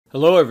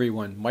Hello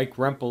everyone, Mike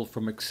Rempel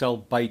from Excel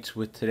Bytes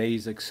with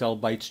today's Excel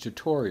Bytes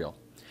tutorial.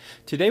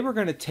 Today we're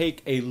going to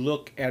take a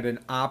look at an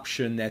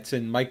option that's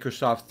in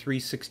Microsoft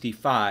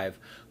 365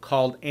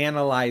 called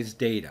Analyze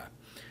Data.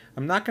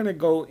 I'm not going to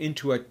go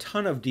into a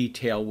ton of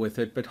detail with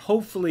it, but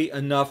hopefully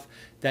enough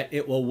that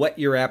it will whet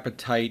your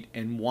appetite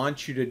and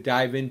want you to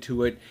dive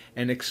into it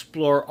and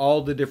explore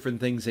all the different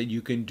things that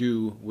you can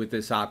do with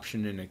this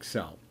option in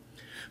Excel.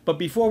 But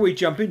before we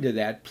jump into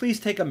that,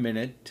 please take a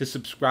minute to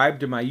subscribe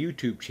to my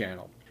YouTube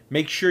channel.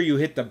 Make sure you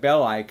hit the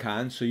bell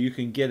icon so you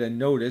can get a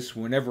notice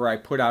whenever I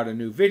put out a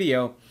new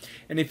video.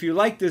 And if you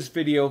like this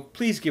video,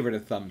 please give it a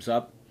thumbs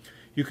up.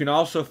 You can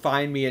also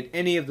find me at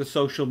any of the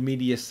social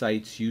media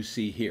sites you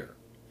see here.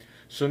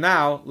 So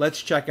now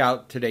let's check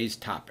out today's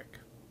topic.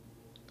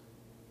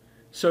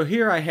 So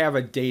here I have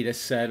a data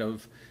set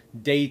of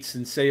dates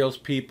and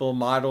salespeople,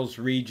 models,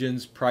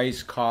 regions,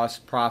 price,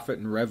 cost, profit,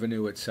 and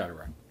revenue,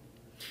 etc.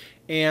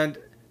 And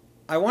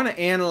I want to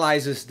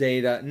analyze this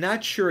data,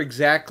 not sure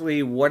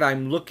exactly what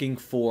I'm looking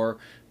for,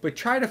 but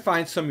try to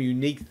find some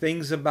unique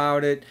things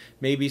about it,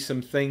 maybe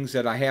some things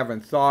that I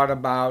haven't thought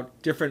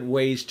about, different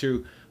ways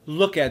to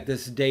look at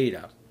this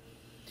data.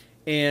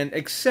 And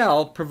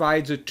Excel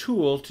provides a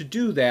tool to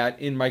do that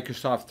in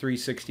Microsoft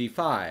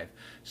 365.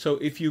 So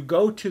if you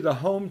go to the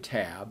Home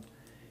tab,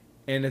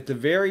 and at the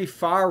very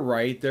far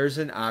right, there's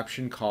an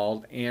option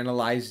called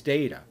Analyze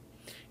Data.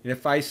 And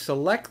if I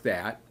select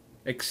that,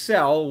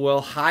 Excel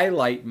will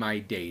highlight my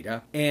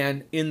data,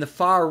 and in the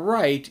far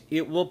right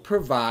it will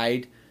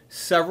provide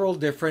several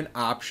different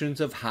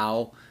options of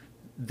how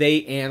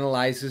they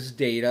analyze this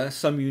data,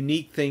 some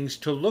unique things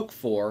to look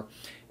for,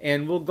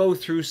 and we'll go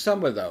through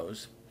some of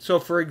those. So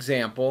for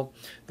example,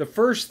 the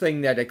first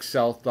thing that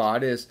Excel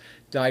thought is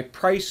my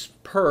price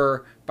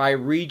per by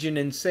region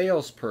and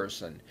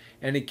salesperson,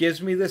 and it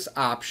gives me this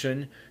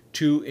option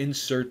to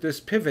insert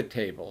this pivot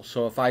table.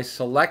 So if I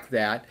select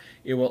that,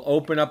 it will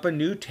open up a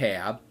new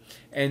tab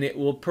and it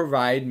will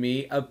provide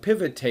me a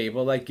pivot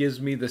table that gives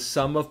me the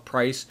sum of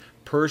price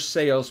per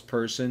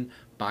salesperson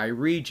by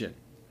region.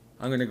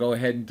 I'm going to go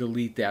ahead and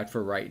delete that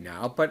for right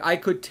now, but I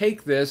could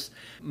take this,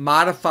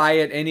 modify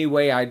it any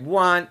way I'd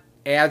want,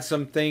 add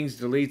some things,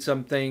 delete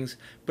some things,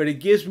 but it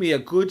gives me a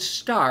good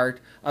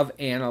start of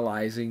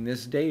analyzing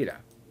this data.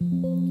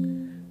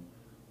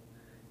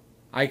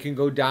 I can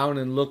go down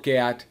and look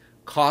at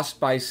cost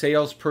by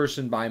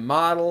salesperson by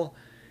model.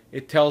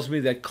 It tells me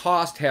that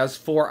cost has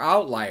 4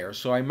 outliers,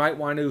 so I might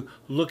want to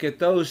look at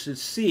those to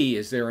see,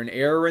 is there an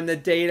error in the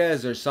data?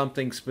 Is there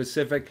something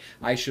specific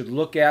I should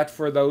look at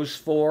for those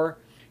 4?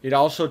 It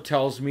also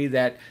tells me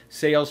that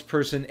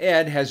salesperson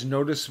Ed has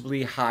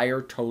noticeably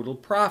higher total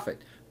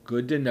profit.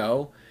 Good to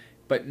know.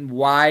 But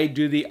why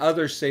do the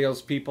other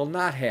salespeople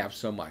not have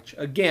so much?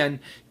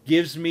 Again,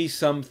 gives me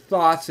some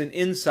thoughts and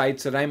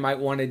insights that I might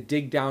want to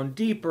dig down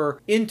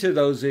deeper into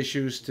those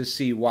issues to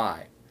see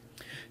why.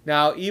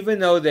 Now, even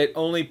though that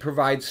only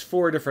provides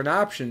 4 different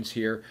options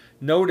here,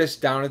 notice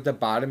down at the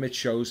bottom it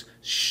shows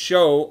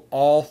show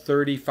all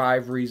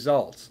 35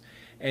 results.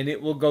 And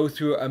it will go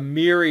through a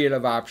myriad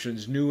of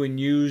options, new and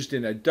used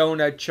in a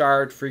donut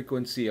chart,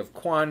 frequency of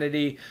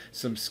quantity,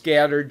 some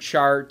scattered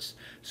charts,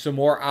 some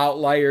more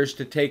outliers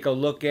to take a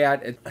look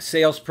at. A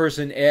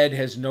salesperson Ed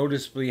has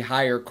noticeably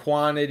higher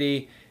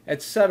quantity,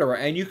 etc.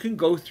 And you can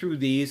go through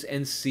these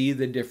and see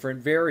the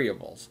different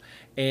variables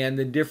and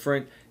the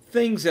different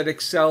things that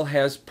Excel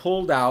has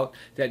pulled out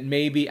that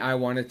maybe I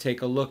want to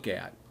take a look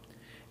at.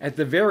 At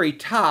the very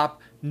top,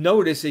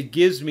 notice it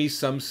gives me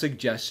some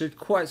suggested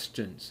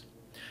questions.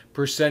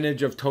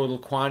 Percentage of total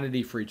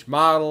quantity for each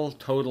model,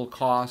 total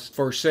cost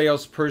for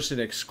salesperson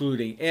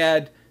excluding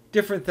Ed,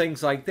 different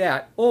things like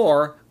that.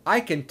 Or I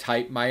can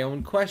type my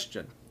own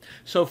question.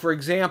 So for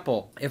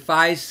example, if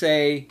I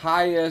say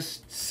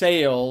highest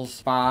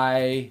sales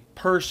by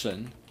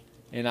person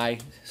and I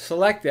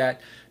select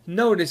that,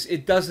 notice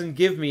it doesn't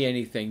give me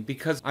anything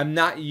because I'm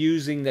not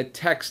using the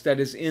text that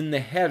is in the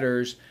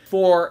headers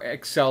for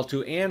Excel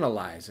to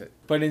analyze it.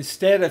 But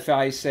instead, if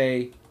I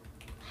say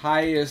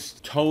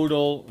highest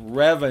total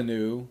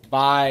revenue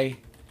by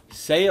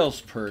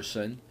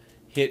salesperson,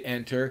 hit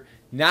enter,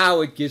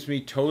 now it gives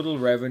me total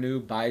revenue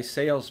by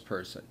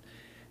salesperson.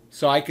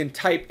 So I can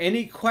type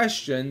any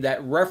question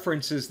that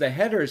references the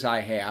headers I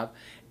have,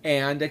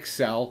 and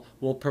Excel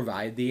will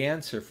provide the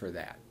answer for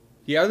that.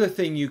 The other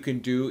thing you can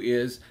do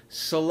is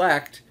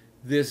select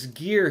this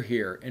gear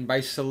here, and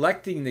by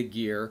selecting the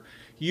gear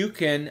you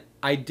can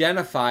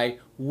identify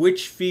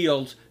which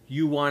fields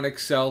you want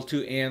Excel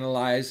to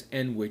analyze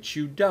and which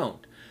you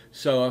don't.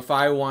 So if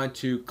I want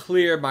to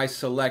clear my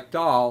select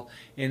all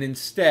and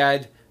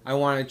instead I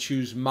want to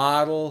choose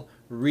model,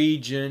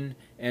 region,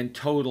 and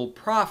total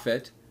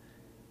profit,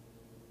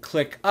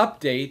 click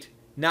update.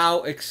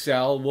 Now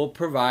Excel will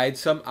provide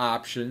some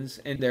options,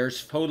 and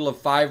there's a total of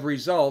 5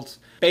 results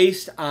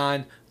based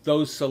on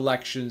those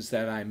selections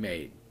that I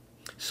made.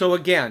 So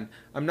again,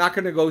 I'm not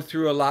going to go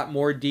through a lot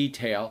more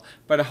detail,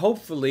 but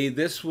hopefully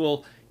this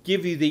will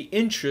give you the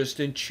interest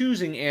in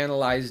choosing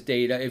Analyze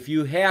Data if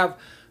you have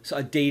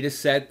a data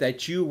set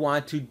that you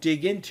want to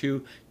dig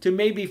into to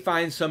maybe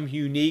find some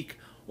unique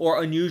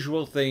or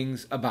unusual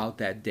things about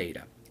that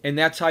data. And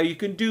that's how you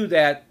can do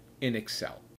that in Excel.